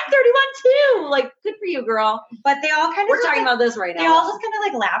 Like, I'm 31 too. Like, good for you, girl. But they all kind of We're talking about this right now. They all just kind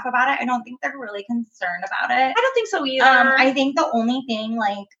of like laugh about it. I don't think they're really concerned about it. I don't think so either. I think the only thing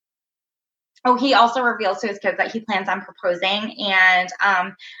like, he also reveals to his kids that he plans on proposing, and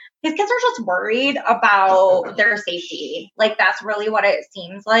his kids are just worried about their safety. Like, that's really what it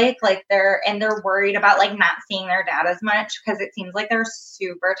seems like. Like, they're worried about like not seeing their dad as much, because it seems like they're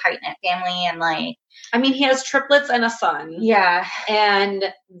super tight knit family, and like, I mean, he has triplets and a son. Yeah. And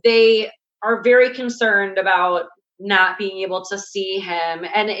they are very concerned about not being able to see him.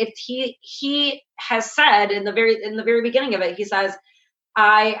 And if he has said in the very beginning of it, he says,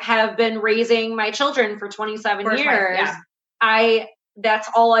 I have been raising my children for 27 years. Yeah. That's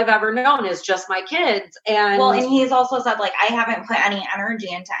all I've ever known is just my kids. And he's also said, like, I haven't put any energy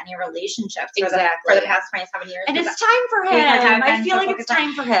into any relationships for the past 27 years. And it's time for him. I feel like it's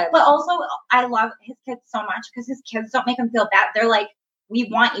time for him. But also, I love his kids so much because his kids don't make him feel bad. They're like, we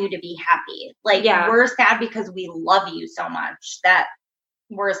want you to be happy. Like, we're sad because we love you so much that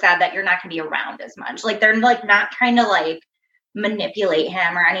we're sad that you're not going to be around as much. Like, they're like not trying to like manipulate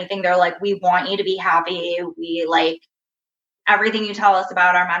him or anything. They're like, we want you to be happy. We like everything you tell us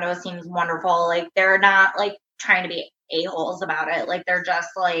about Armando seems wonderful. Like, they're not like trying to be a-holes about it. Like, they're just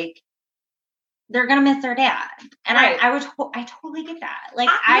like, they're gonna miss their dad. And right. I totally get that. Like,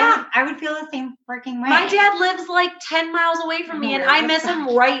 I would feel the same freaking way. My dad lives like 10 miles away from me, and I miss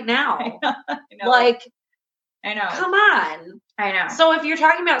him right now. I know. Like, I know. Come on. I know. So if you're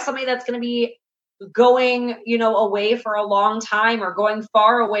talking about somebody that's going to be going, away for a long time or going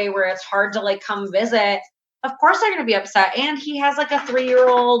far away where it's hard to like come visit, of course they're going to be upset. And he has like a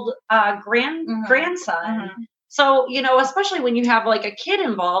 3-year-old grandson. Mm-hmm. So, especially when you have like a kid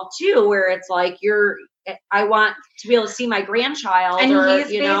involved too, where it's like I want to be able to see my grandchild. And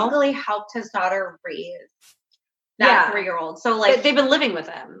he's basically helped his daughter raise that 3-year-old. So like they've been living with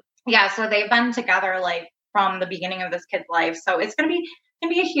him. Yeah. So they've been together like from the beginning of this kid's life. So it's going to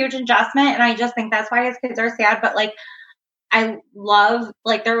be a huge adjustment. And I just think that's why his kids are sad. But like, I love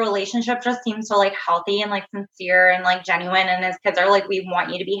like their relationship just seems so like healthy and like sincere and like genuine. And his kids are like, we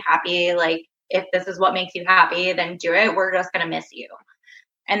want you to be happy. Like, if this is what makes you happy, then do it. We're just going to miss you.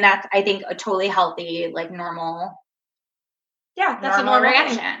 And that's, I think, a totally healthy, like normal. Yeah, that's a normal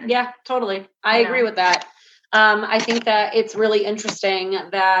reaction. Yeah, totally. I agree with that. I think that it's really interesting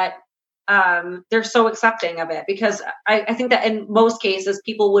that they're so accepting of it, because I think that in most cases,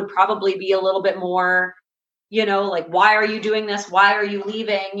 people would probably be a little bit more, like, why are you doing this? Why are you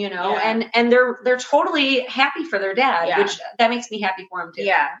leaving? And they're totally happy for their dad, which that makes me happy for him too.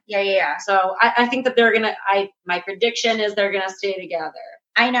 Yeah. So I think that they're my prediction is they're gonna stay together.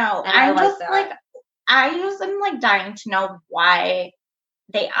 I know. I just am like dying to know why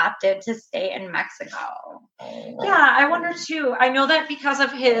they opted to stay in Mexico. Yeah, I wonder too. I know that because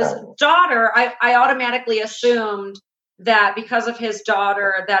of his daughter, I automatically assumed that because of his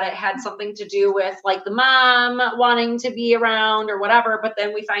daughter, that it had something to do with like the mom wanting to be around or whatever. But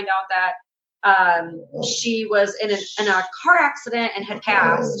then we find out that she was in a car accident and had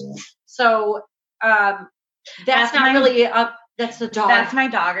passed. So that's not really that's the dog. That's my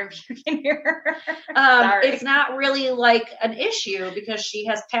dog, if you can hear her. It's not really like an issue because she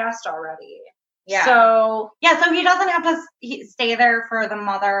has passed already. Yeah. So he doesn't have to stay there for the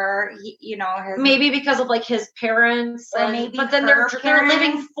mother. Maybe because of like his parents, or maybe. But then they're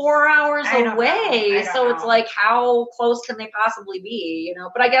living 4 hours away. So it's like, how close can they possibly be?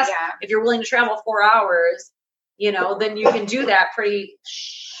 But I guess if you're willing to travel 4 hours, then you can do that pretty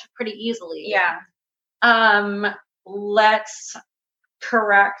easily. Yeah. Let's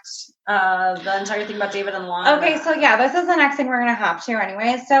correct the entire thing about David and Lana? Okay, so yeah, this is the next thing we're gonna hop to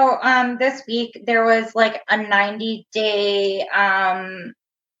anyway. So this week there was like a 90-day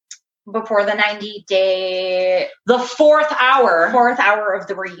before the 90-day, the fourth hour of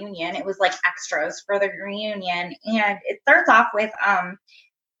the reunion. It was like extras for the reunion, and it starts off with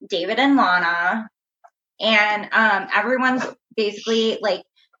David and Lana, and everyone's basically like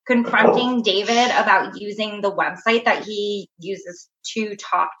confronting David about using the website that he uses to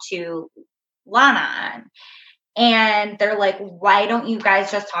talk to Lana on. And they're like, why don't you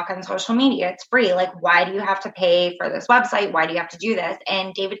guys just talk on social media? It's free. Like, why do you have to pay for this website? Why do you have to do this?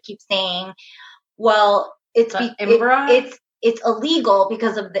 And David keeps saying, well, it's illegal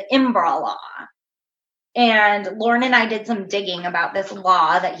because of the IMBRA law. And Lauren and I did some digging about this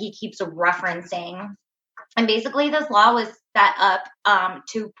law that he keeps referencing. And basically this law was set up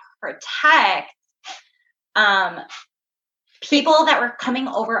to protect people that were coming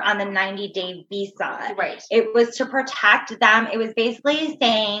over on the 90-day visa. Right. It was to protect them. It was basically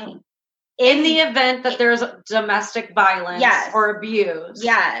saying, in the event that there's domestic violence or abuse,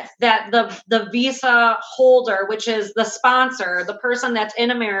 that the visa holder, which is the sponsor, the person that's in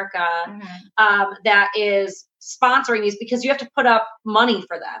America, that is sponsoring these, because you have to put up money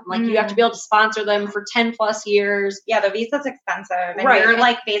for them. Like you have to be able to sponsor them for 10 plus years. Yeah, the visa's expensive. And you're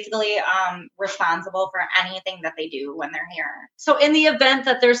like basically responsible for anything that they do when they're here. So in the event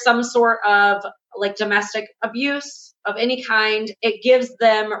that there's some sort of like domestic abuse of any kind, it gives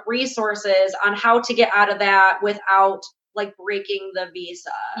them resources on how to get out of that without like breaking the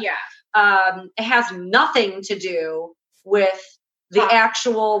visa. Yeah. It has nothing to do with the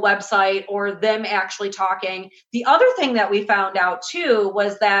actual website or them actually talking. The other thing that we found out too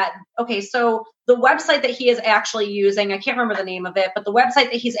was that, okay, so the website that he is actually using, I can't remember the name of it, but the website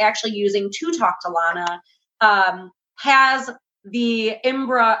that he's actually using to talk to Lana has the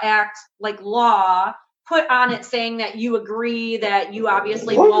IMBRA Act like law put on it saying that you agree that you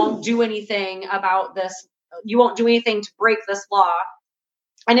obviously won't do anything about this. You won't do anything to break this law.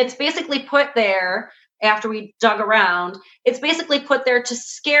 And it's basically put there, after we dug around, it's basically put there to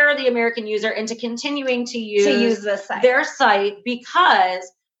scare the American user into continuing to use this site. Their site, because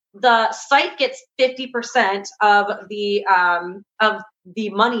the site gets 50% of the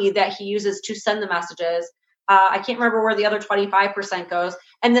money that he uses to send the messages. I can't remember where the other 25% goes.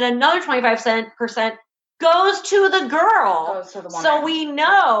 And then another 25% goes to the girl. So we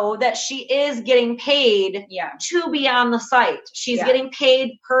know that she is getting paid to be on the site. She's getting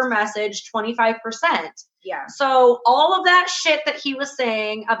paid per message 25%. Yeah. So all of that shit that he was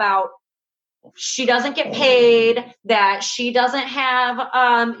saying about she doesn't get paid, that she doesn't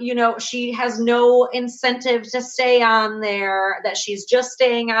have, she has no incentive to stay on there, that she's just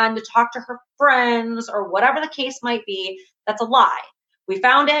staying on to talk to her friends or whatever the case might be, that's a lie. We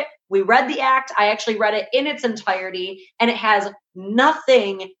found it. We read the act. I actually read it in its entirety, and it has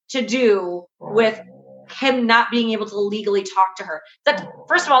nothing to do with him not being able to legally talk to her. That,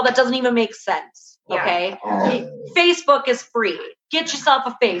 first of all, that doesn't even make sense. Okay. Facebook is free. Get yourself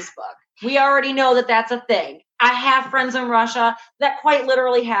a Facebook. We already know that that's a thing. I have friends in Russia that quite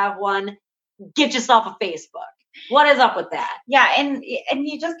literally have one. Get yourself a Facebook. What is up with that? Yeah. And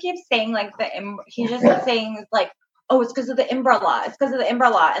he just keeps saying like he just keeps saying like, oh, it's because of the IMBRA law. It's because of the IMBRA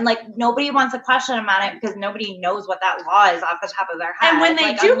law. And like, nobody wants to question him on it because nobody knows what that law is off the top of their head. And when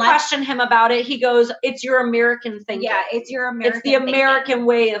they do question him about it, he goes, it's your American thinking. Yeah, it's your American It's the American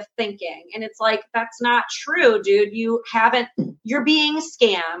way of thinking. And it's like, that's not true, dude. You're being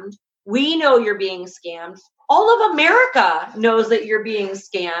scammed. We know you're being scammed. All of America knows that you're being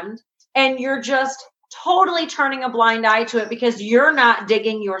scammed. And you're just totally turning a blind eye to it because you're not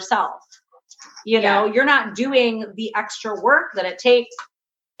digging yourself. You're not doing the extra work that it takes.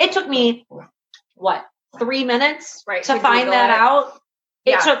 It took me, 3 minutes to find that out?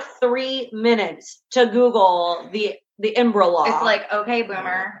 It took 3 minutes to Google the IMBRA law. It's like, okay,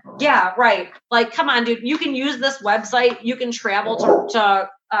 boomer. Yeah, right. Like, come on, dude. You can use this website. You can travel to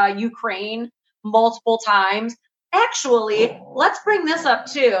Ukraine multiple times. Actually, let's bring this up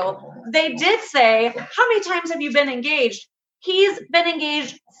too. They did say, how many times have you been engaged? He's been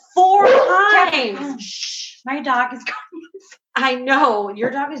engaged 4 times. Shh, my dog is going. I know. Your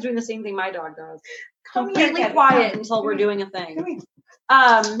dog is doing the same thing my dog does. Completely quiet until we're doing a thing. Come here.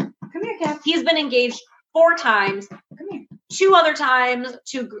 Come here, Kat. He's been engaged 4 times. Come here. 2 other times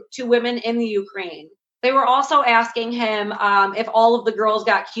to women in the Ukraine. They were also asking him if all of the girls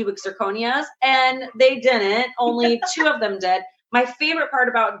got cubic zirconias, and they didn't. Only 2 of them did. My favorite part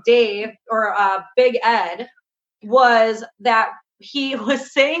about Dave or Big Ed was that he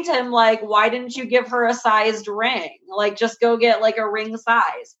was saying to him, like, why didn't you give her a sized ring? Like, just go get like a ring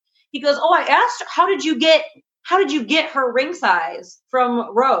size. He goes, oh, I asked her, how did you get her ring size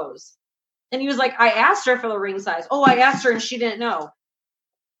from Rose? And he was like, I asked her for the ring size. Oh, I asked her and she didn't know.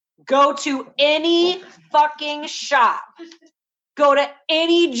 Go to any fucking shop. Go to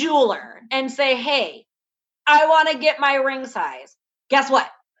any jeweler and say, hey, I want to get my ring size. Guess what?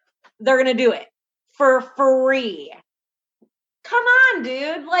 They're going to do it for free. Come on,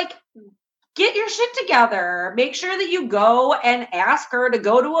 dude. Like, get your shit together. Make sure that you go and ask her to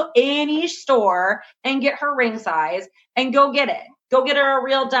go to any store and get her ring size and go get it. Go get her a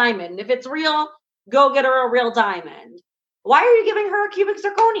real diamond. If it's real, go get her a real diamond. Why are you giving her a cubic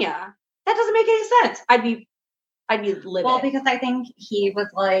zirconia? That doesn't make any sense. I'd be livid. Well, because I think he was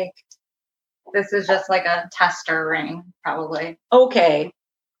like, this is just like a tester ring, probably. Okay.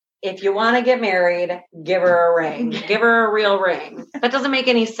 If you want to get married, give her a ring. Give her a real ring. That doesn't make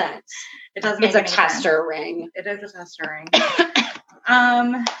any sense. It doesn't make It's a any tester sense. ring. It is a tester ring.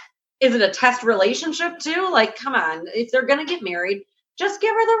 Is it a test relationship too? Like, come on. If they're going to get married, just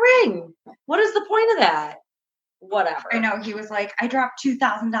give her the ring. What is the point of that? Whatever. I know. He was like, I dropped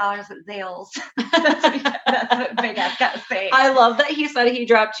 $2,000 at Zales. that's what Big Ass got to say. I love that he said he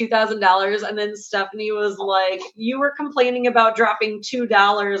dropped $2,000 and then Stephanie was like, you were complaining about dropping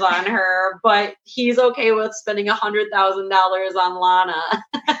 $2 on her, but he's okay with spending $100,000 on Lana.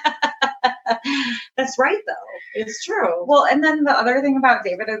 That's right, though. It's true. Well, and then the other thing about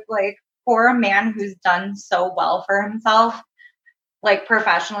David is like, for a man who's done so well for himself, like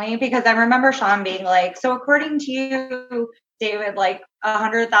professionally, because I remember Sean being like, so according to you, David, like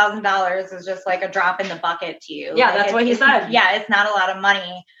 $100,000 is just like a drop in the bucket to you. Yeah, like, that's what he said. Yeah, it's not a lot of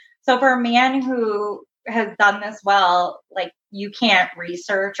money. So for a man who has done this well, like you can't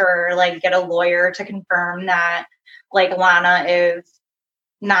research or like get a lawyer to confirm that like Lana is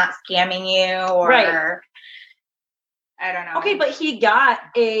not scamming you or right. I don't know. Okay, but he got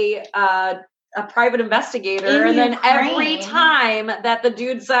a private investigator, and then every time that the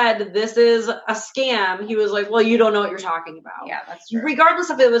dude said this is a scam, he was like, well, you don't know what you're talking about. Yeah, that's true. Regardless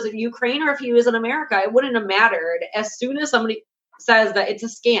if it was in Ukraine or if he was in America, it wouldn't have mattered. As soon as somebody says that it's a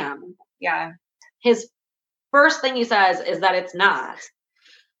scam, yeah, his first thing he says is that it's not.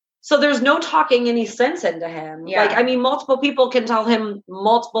 So there's no talking any sense into him. Yeah. Like, I mean, multiple people can tell him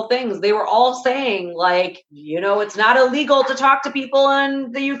multiple things. They were all saying, like, you know, it's not illegal to talk to people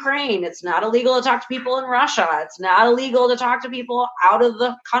in the Ukraine. It's not illegal to talk to people in Russia. It's not illegal to talk to people out of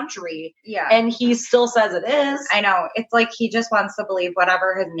the country. Yeah. And he still says it is. I know. It's like he just wants to believe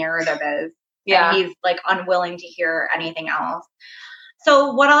whatever his narrative is. Yeah. And he's like unwilling to hear anything else.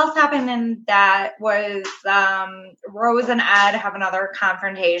 So what else happened in that was Rose and Ed have another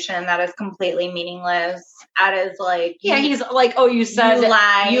confrontation that is completely meaningless. Ed is like, yeah, he's like, oh, you said you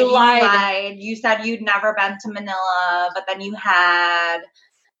lied. You lied. You said you'd never been to Manila, but then you had.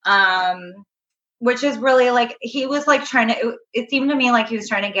 Which is really like, he was like trying to, it seemed to me like he was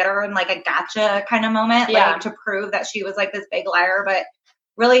trying to get her in like a gotcha kind of moment, yeah. like to prove that she was like this big liar, but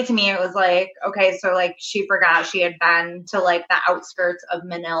really, to me, it was like, okay, so like she forgot she had been to like the outskirts of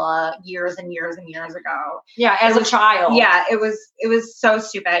Manila years and years and years ago. Yeah, as a child. Yeah, it was so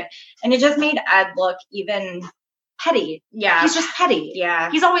stupid, and it just made Ed look even petty. Yeah, he's just petty. Yeah,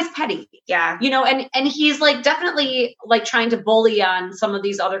 he's always petty. Yeah, you know, and he's like definitely like trying to bully on some of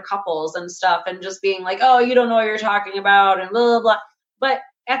these other couples and stuff, and just being like, oh, you don't know what you're talking about, and blah blah blah. But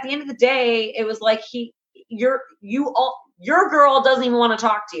at the end of the day, it was like your girl doesn't even want to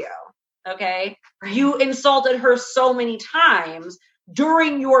talk to you. Okay. You insulted her so many times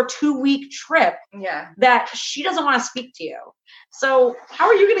during your 2-week trip that she doesn't want to speak to you. So how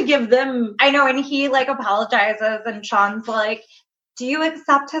are you going to give them? I know. And he like apologizes and Sean's like, do you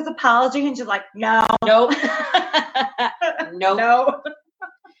accept his apology? And she's like, no. Nope. Nope. No.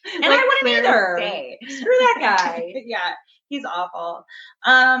 And like, I wouldn't either. Screw that guy. Yeah. He's awful.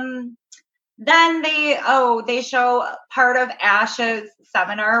 Then they show part of Ash's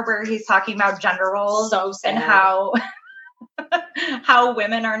seminar where he's talking about gender roles so sad. And how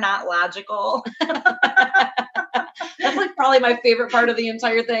women are not logical. That's like probably my favorite part of the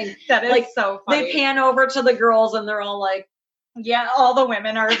entire thing. That is like, so funny. They pan over to the girls and they're all like, yeah, all the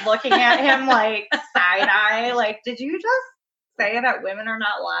women are looking at him like side eye. Like, did you just say that women are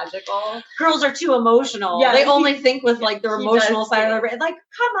not logical? Girls are too emotional. Yeah, they only think with like their emotional side of their brain. Like,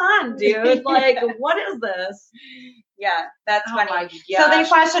 come on, dude. Like, what is this? Yeah, that's funny. My so they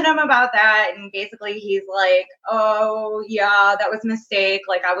question him about that, and basically he's like, oh, yeah, that was a mistake.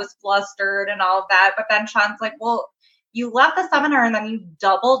 Like, I was flustered and all of that. But then Sean's like, well, you left the seminar and then you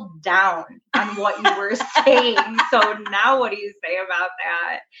doubled down on what you were saying. So now what do you say about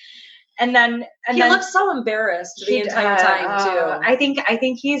that? And then he looks so embarrassed the entire time too. I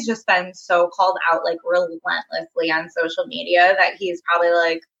think he's just been so called out like relentlessly on social media that he's probably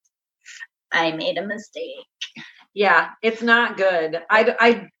like, I made a mistake. Yeah, it's not good.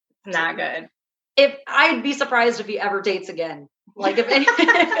 I not good. If I'd be surprised if he ever dates again. Like if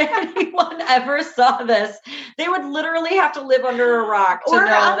anyone ever saw this, they would literally have to live under a rock to know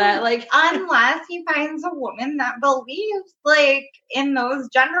that. Like, unless he finds a woman that believes like in those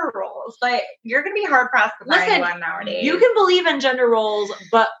gender roles, but you're gonna be hard pressed to find one nowadays. You can believe in gender roles,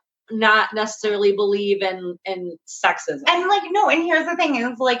 but not necessarily believe in sexism. And like, no, and here's the thing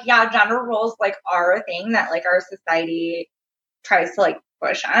is like, yeah, gender roles like are a thing that like our society tries to like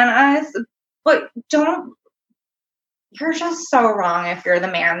push on us, but you're just so wrong if you're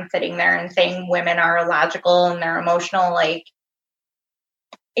the man sitting there and saying women are illogical and they're emotional, like,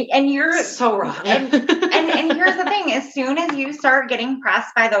 and you're so wrong. And here's the thing, as soon as you start getting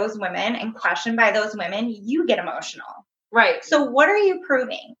pressed by those women and questioned by those women, you get emotional. Right. So what are you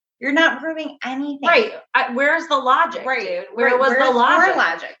proving? You're not proving anything. Right. Where's the logic, right. dude? Where's the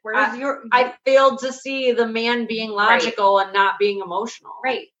logic? Where's I failed to see the man being logical and not being emotional.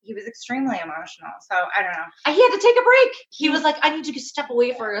 Right. He was extremely emotional. So I don't know. He had to take a break. He was like, I need to step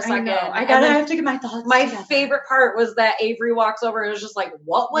away for a second. I have to get my thoughts My together. favorite part was that Avery walks over and is just like,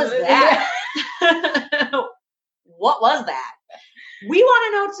 what was that? What was that? We want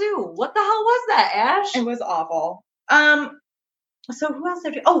to know too. What the hell was that, Ash? It was awful. So who else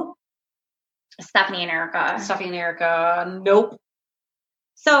did we? Oh, Stephanie and Erica. Nope.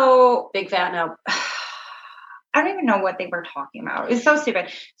 So big fat nope. I don't even know what they were talking about. It was so stupid.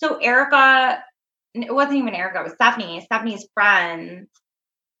 So Erica, it wasn't even Erica, it was Stephanie. Stephanie's friends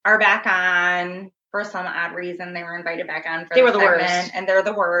are back on for some odd reason. They were invited back on for the segment, worst. and they're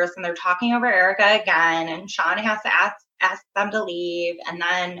the worst. And they're talking over Erica again. And Sean has to ask them to leave. And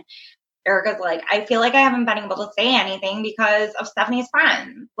then Erica's like, I feel like I haven't been able to say anything because of Stephanie's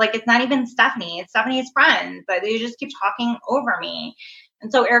friends. Like, it's not even Stephanie, it's Stephanie's friends. But they just keep talking over me.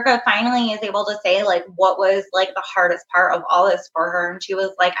 And so Erica finally is able to say, like, what was, like, the hardest part of all this for her. And she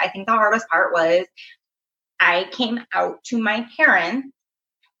was like, I think the hardest part was I came out to my parents.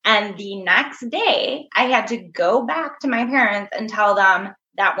 And the next day, I had to go back to my parents and tell them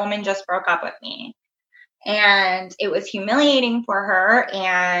that woman just broke up with me. And it was humiliating for her.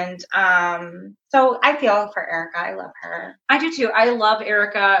 And so I feel for Erica. I love her. I do too. I love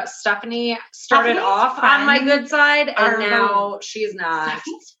Erica. Stephanie started off on my good side, and now she's not.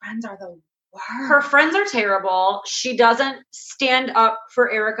 Stephanie's friends are the worst. Her friends are terrible. She doesn't stand up for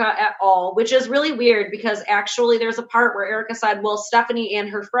Erica at all, which is really weird because actually there's a part where Erica said, well, Stephanie and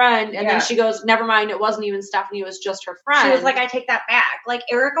her friend, and then she goes, never mind, it wasn't even Stephanie, it was just her friend. She was like, I take that back. Like,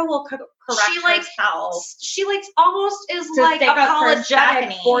 Erica will correct herself. She like almost is like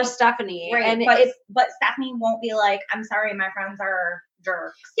apologetic for Stephanie. Right, and but Stephanie won't be like, I'm sorry, my friends are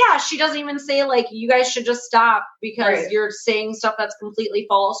jerks. Yeah, she doesn't even say like, you guys should just stop because you're saying stuff that's completely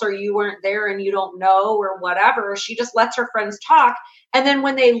false or you weren't there and you don't know or whatever. She just lets her friends talk. And then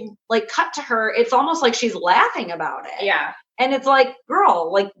when they like cut to her, it's almost like she's laughing about it. Yeah. And it's like,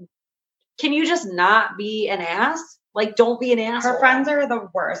 girl, like, can you just not be an ass? Like, don't be an asshole. Her friends are the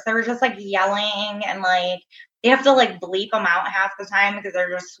worst. They were just like yelling and like, they have to like bleep them out half the time because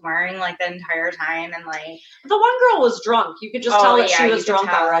they're just swearing like the entire time. And like, the one girl was drunk. You could just tell that she was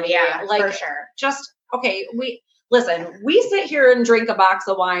drunk already. Yeah, like, for sure. Just, okay, we sit here and drink a box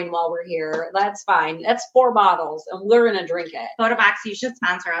of wine while we're here. That's fine. That's 4 bottles and we're going to drink it. Soda Box, you should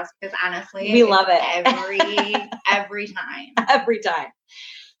sponsor us because honestly, we love it every time. Every time.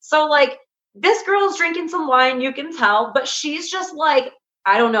 So like, this girl's drinking some wine, you can tell, but she's just like,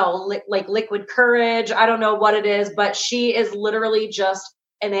 I don't know, like liquid courage. I don't know what it is, but she is literally just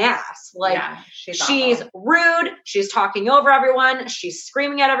an ass. Like, she's rude. She's talking over everyone. She's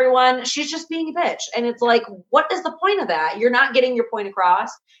screaming at everyone. She's just being a bitch. And it's like, what is the point of that? You're not getting your point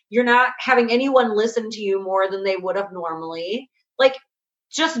across. You're not having anyone listen to you more than they would have normally. Like,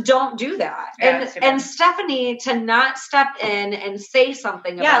 just don't do that. Yeah, and Stephanie to not step in and say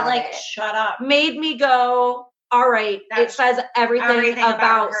something about it. Shut up. Made me go, all right, it says everything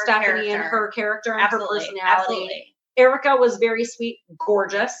about Stephanie and her character and her personality. Absolutely. Erica was very sweet,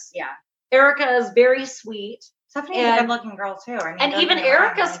 gorgeous. Yeah. Erica is very sweet. Stephanie's a good-looking girl, too. I mean, and even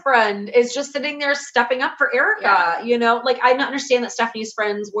Erica's friend is just sitting there stepping up for Erica, you know? Like, I understand that Stephanie's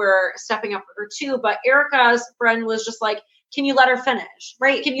friends were stepping up for her, too, but Erica's friend was just like, can you let her finish?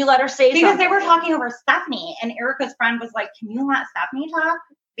 Right. Can you let her say something? Because they were talking over Stephanie, and Erica's friend was like, can you let Stephanie talk?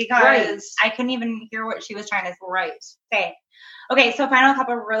 because I couldn't even hear what she was trying to say. Okay, so final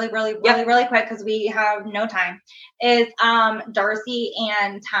couple really quick because we have no time is Darcy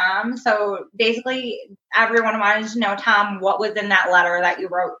and Tom. So basically everyone wanted to know, Tom, what was in that letter that you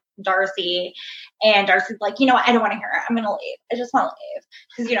wrote Darcy? And Darcy's like, you know what? I don't want to hear it. I'm going to leave. I just want to leave.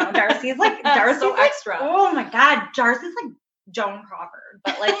 Because, you know, Darcy's like, Darcy's so like, extra. Oh my God. Darcy's like Joan Crawford,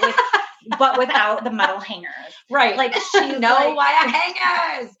 but like but without the metal hangers. Right. Like she's no wire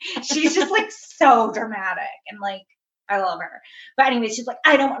hangers. She's just like so dramatic and like, I love her. But anyway, she's like,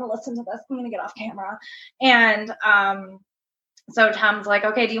 I don't want to listen to this. I'm going to get off camera. And so Tom's like,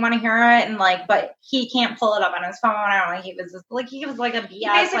 okay, do you want to hear it? And like, but he can't pull it up on his phone. I don't know. He was like a BS. He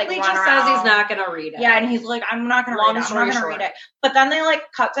basically like, just says he's not going to read it. Yeah. And he's like, I'm not going to read it. I'm not going to read it. But then they like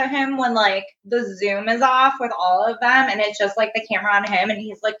cut to him when like the Zoom is off with all of them. And it's just like the camera on him. And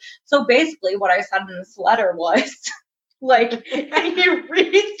he's like, so basically what I said in this letter was like, and he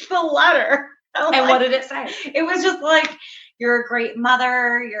reads the letter. And like, what did it say? It was just like, you're a great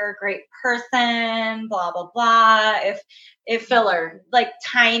mother, you're a great person, blah, blah, blah. If filler, like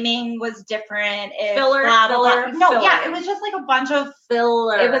timing was different. If filler, blah, blah, filler, blah. No, filler. yeah, it was just like a bunch of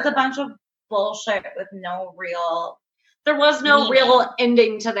filler. It was a bunch of bullshit with no real. There was no meaning. real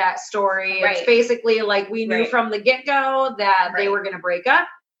ending to that story. Right. It's basically like we knew from the get-go that they were going to break up.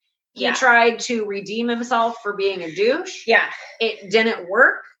 He tried to redeem himself for being a douche. Yeah. It didn't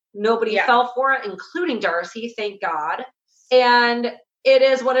work. Nobody fell for it, including Darcy, thank God. And it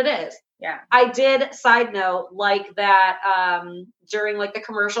is what it is. Yeah. I did, side note, like that during like the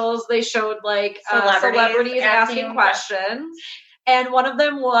commercials, they showed like celebrities asking questions. And one of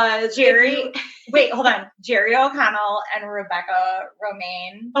them was Jerry. Wait, hold on. Jerry O'Connell and Rebecca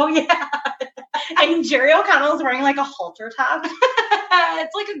Romaine. Oh, yeah. And Jerry O'Connell's wearing like a halter top.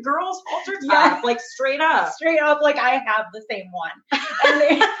 It's like a girl's halter top, like straight up. Straight up, like I have the same one.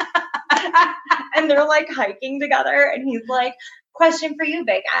 And, and they're like hiking together. And he's like, question for you,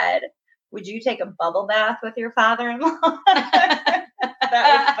 Big Ed. Would you take a bubble bath with your father-in-law? That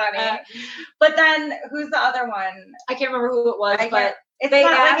was funny. But then who's the other one? I can't remember who it was, but it's they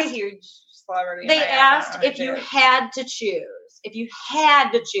not asked, like a huge celebrity. They asked if you had to choose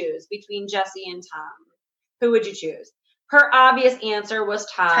between Jesse and Tom, who would you choose? Her obvious answer was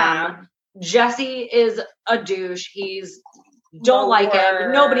Tom. Jesse is a douche. He's don't like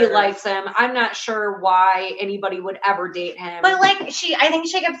him. Nobody likes him. I'm not sure why anybody would ever date him. But like I think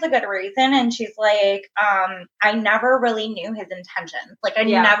she gives a good reason, and she's like, I never really knew his intentions. Like I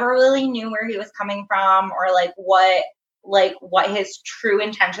never really knew where he was coming from or like what his true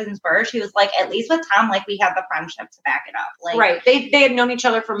intentions were. She was like, at least with Tom, like we had the friendship to back it up. Like right. They had known each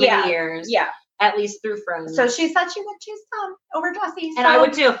other for many years. Yeah. At least through friends. So she said she would choose Tom over Jesse. And I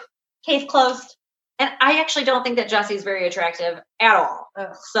would too. Case closed. And I actually don't think that Jesse's very attractive at all.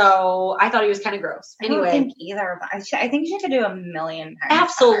 Ugh. So I thought he was kind of gross. Anyway. I don't think either. But I think she could do a million times.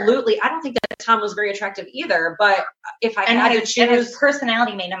 Absolutely. Better. I don't think that Tom was very attractive either. But if I had to choose. His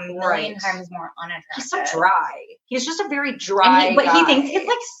personality made him a million times more unattractive. He's so dry. He's just a very dry But guy. he thinks he's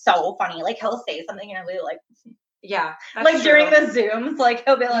like so funny. Like he'll say something and he'll be like. Yeah. Like true. During the Zooms, like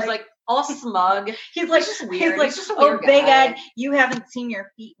he'll be like. He's like all smug. He's like just weird. He's like, just a weird guy. Big Ed, you haven't seen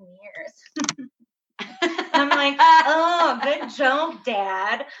your feet in years. I'm like, oh, good joke,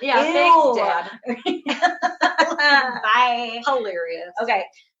 Dad. Yeah, thanks, Dad. Bye. Hilarious. Okay.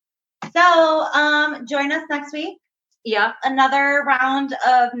 So, join us next week. Yeah. Another round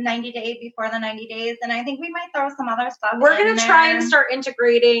of 90 Day Before the 90 Days. And I think we might throw some other stuff We're going to try and start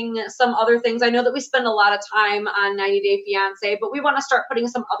integrating some other things. I know that we spend a lot of time on 90 Day Fiancé, but we want to start putting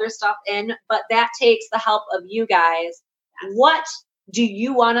some other stuff in. But that takes the help of you guys. What do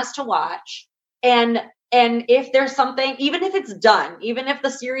you want us to watch? And if there's something, even if it's done, even if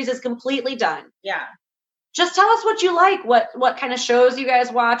the series is completely done. Yeah. Just tell us what you like, what kind of shows you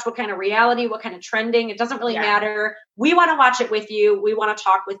guys watch, what kind of reality, what kind of trending. It doesn't really matter. We want to watch it with you. We want to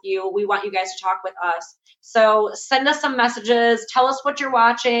talk with you. We want you guys to talk with us. So send us some messages. Tell us what you're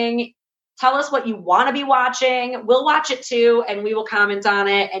watching. Tell us what you want to be watching. We'll watch it too, and we will comment on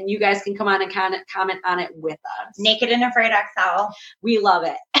it, and you guys can come on and comment on it with us. Naked and Afraid XL. We love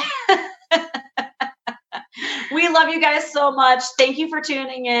it. We love you guys so much. Thank you for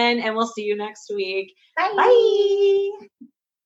tuning in, and we'll see you next week. Bye. Bye.